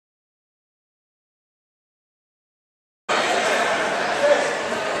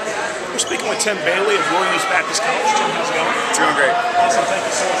with Tim Bailey of Williams Baptist College. Tim, how's it going? It's going great. Awesome. Thank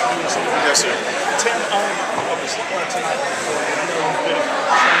you so much for doing this interview. Yes, sir. Tim, obviously tonight, I know you've been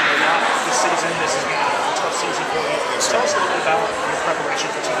training a lot this season. This has been a tough season for you. Yes, tell us a little bit about your preparation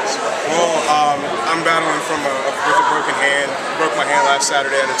for tonight's. Well, I'm battling with a broken hand. Broke my hand last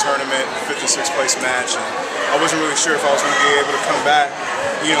Saturday at a tournament, 5th and 6th place match, and I wasn't really sure if I was going to be able to come back,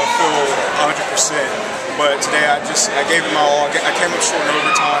 full 100%. But today I gave it my all. I came up short in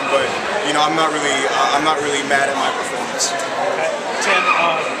overtime, but I'm not really mad at my performance. Okay. Tim,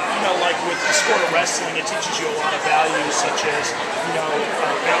 like with the sport of wrestling, it teaches you a lot of values, such as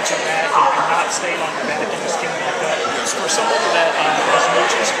bouncing back and not staying on your back and just getting back up. Yes. For somebody that is new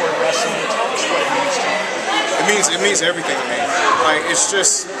to the sport of wrestling, tell us what it means to you. It means everything to me. Like it's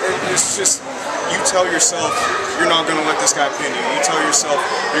just you tell yourself you're not gonna let this guy pin you. You tell yourself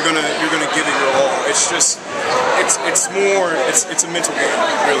you're gonna give it your all. It's a mental game,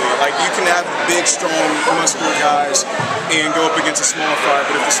 really. Like you can have big, strong, muscular guys and go up against a small fry,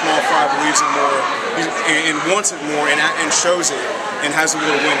 but if the small fry believes in more and wants it more and shows it and has a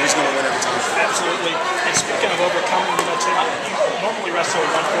will win, he's gonna win every time. Absolutely. And speaking of overcoming, tonight you normally wrestle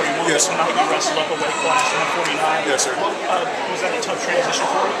at 141. Yes. Tonight you wrestled up a weight class, 149. Yes, sir. Was that a tough transition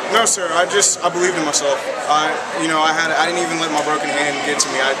for you? No, sir. I believed in myself. I didn't even let my broken hand get to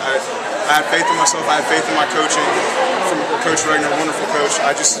me. I had faith in myself. I had faith in my coaching from Coach Regner, wonderful coach.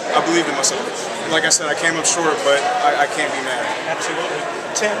 I believed in myself. Like I said, I came up short, but I can't be mad. Absolutely.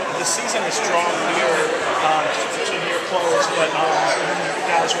 Tim, the season is drawing near close, but you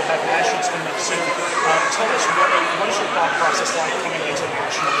guys will have nationals coming up soon. Tell us what is your thought process like coming into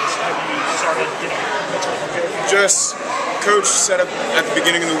nationals? Have you started mentally prepared? Just coach set up at the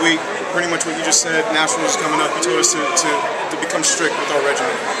beginning of the week pretty much what you just said. Nationals is coming up. He told us to become strict with our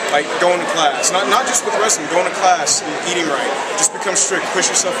regimen, like going to class, not just with wrestling, going to class and eating right. Just become strict.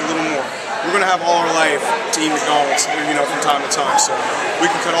 Push yourself a little more. We're gonna have all our life to eat McDonald's, from time to time. So we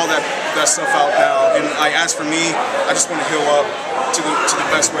can cut all that stuff out now. And as for me, I just want to heal up to the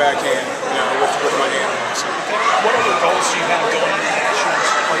best way I can, with my hand. So. What other goals do you have going into nationals?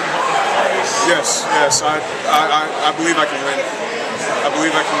 Are you hoping to place? Yes. I believe I can win. I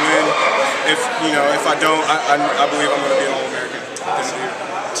believe I can win. If I don't, I believe I'm going to be an All-American. Awesome.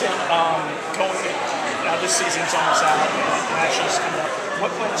 Tim, now this season's almost out. Nationals coming up. What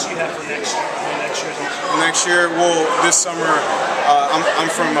plans do you have for next year? Next year, well, this summer, I'm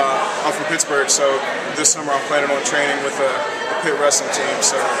from Pittsburgh, so this summer I'm planning on training with a pit wrestling team.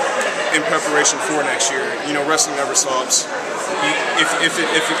 So in preparation for next year, wrestling never stops.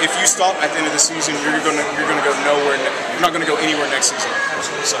 If you stop at the end of the season, you're gonna go nowhere. You're not gonna go anywhere next season.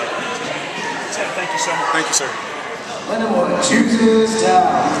 Absolutely. So, Tim, thank you so much. Thank you, sir. Lindenwood chooses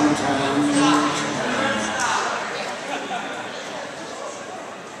down.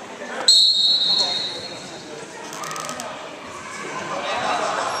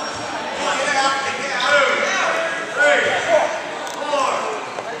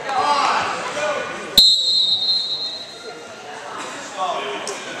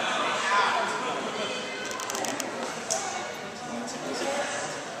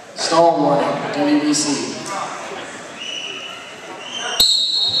 Stall warning, WBC.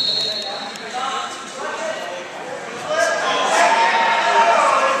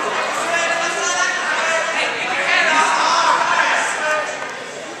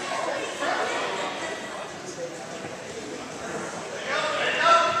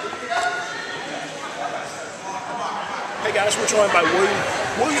 Hey guys, we're joined by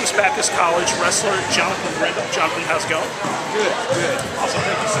Williams Baptist College wrestler Jonathan Rendell. Jonathan, how's it going? Good. Awesome,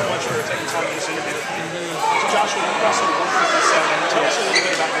 thank you so much for taking time to this interview. So Joshua, you wrestled 157. Tell us a little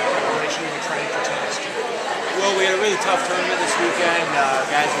bit about your preparation and your training for tonight's tournament. Well, we had a really tough tournament this weekend.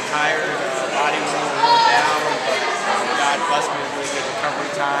 Guys were tired, body was a little worn down, but God blessed me with really good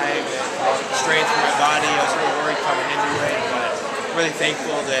recovery time and strength for my body. I was a little worried coming into it, but really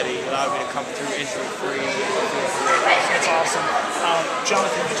thankful that he allowed me to come through injury-free. That's awesome.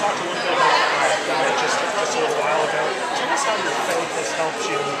 Jonathan, you talked a little bit about God just a little while ago. Tell us how your faith has helped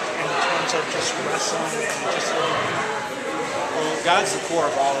you in terms of just wrestling and just living. Well, God's the core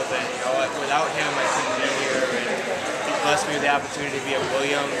of all of it. Without Him, I couldn't be here. And He blessed me with the opportunity to be at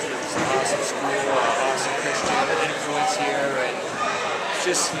Williams. It's an awesome school, awesome Christian influence here, and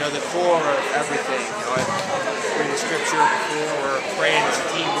just the core of everything. I read the scripture before, we're praying as a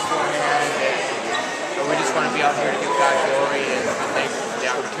team beforehand, and we just want to be out here to give God glory, and I'm thankful for the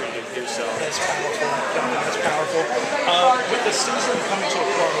opportunity to do so. That's powerful. That's powerful. With the season coming to a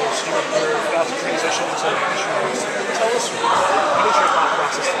close, you're about to transition into nationals. Tell us what is your thought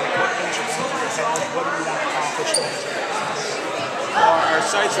process like? What things are going through your head? What do you want to accomplish going into that? Our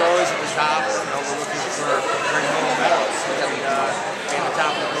sights are always at the top. You know, we're looking for bring home medals and be on the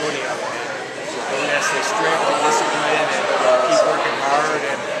top of the podium. And we gotta stay strict and disciplined and keep working hard.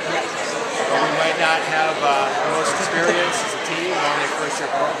 And we might not have the most experience as a team on a first-year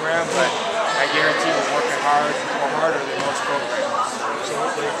program, but I guarantee we're working hard, more harder than most programs.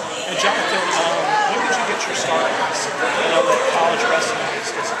 Absolutely. And Jonathan, when did you get your start? I know that college wrestling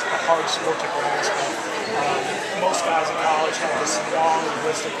is a hard sport to grasp. Most guys in college have this long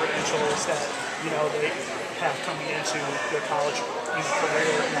list of credentials that they have coming into their college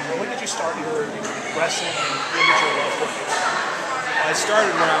career. When did you start your wrestling, and when did your love for it? I started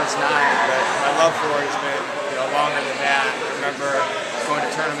when I was 9, but my love for it has been longer than that. I remember going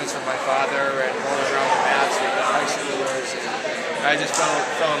to tournaments with my father and rolling around the mats with the high schoolers. And I just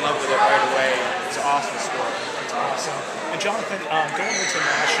fell in love with it right away. It's an awesome sport. That's awesome. And Jonathan, going into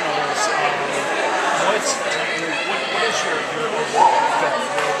nationals, what is your overall goal?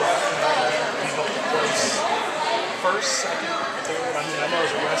 You hope to place first, second, third? I mean, I know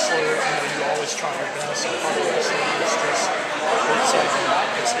as a wrestler, you always try your best. And part of wrestling is just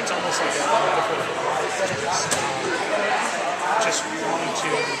it's almost like a metaphor for life. Just wanting to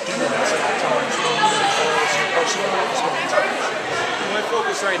do the best at times. Your personal life is going to my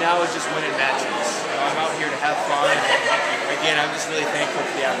focus right now is just winning matches. I'm out here to have fun. And again, I'm just really thankful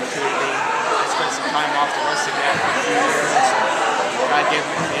for the opportunity. I spent some time off the wrestling mat for a few years. God gave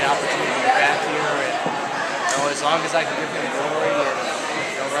me the opportunity to be back here, and as long as I can give Him glory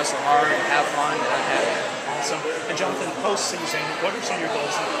and wrestle hard and have fun, then I'm happy. Awesome. And Jonathan, postseason, what are some of your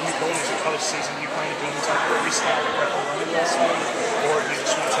goals going into postseason? Do you plan to do any type of restart of running wrestling, or do you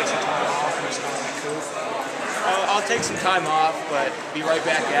just want to take some time off and just kind of recoup? I'll take some time off, but be right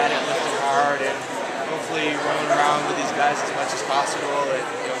back at it, lifting hard, and hopefully rolling around with these guys as much as possible, and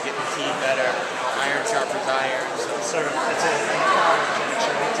getting the team better. Iron sharpens iron. So. Sir, that's it.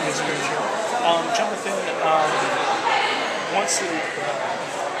 Jonathan, once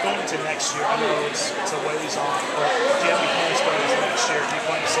going into next year, I know it's a ways on, but do you have any plans going into next year? Do you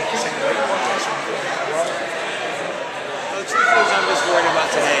plan to stay the same weight class, or do you plan to grow? The truth is, I'm just worried about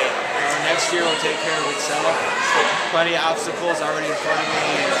today. Next year we'll take care of itself. Plenty of obstacles already in front of me,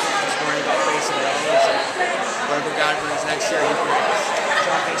 and just worried about facing those. And whatever God brings next year, He brings.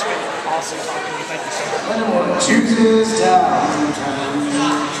 Jonathan, it's been awesome talking to you. Thank you so much. Lindenwood chooses down.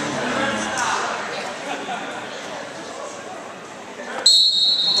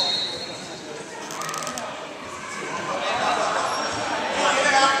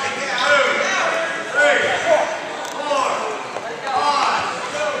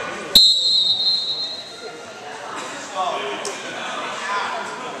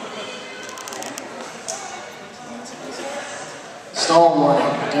 Stall warning,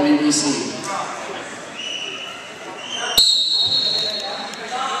 WBC.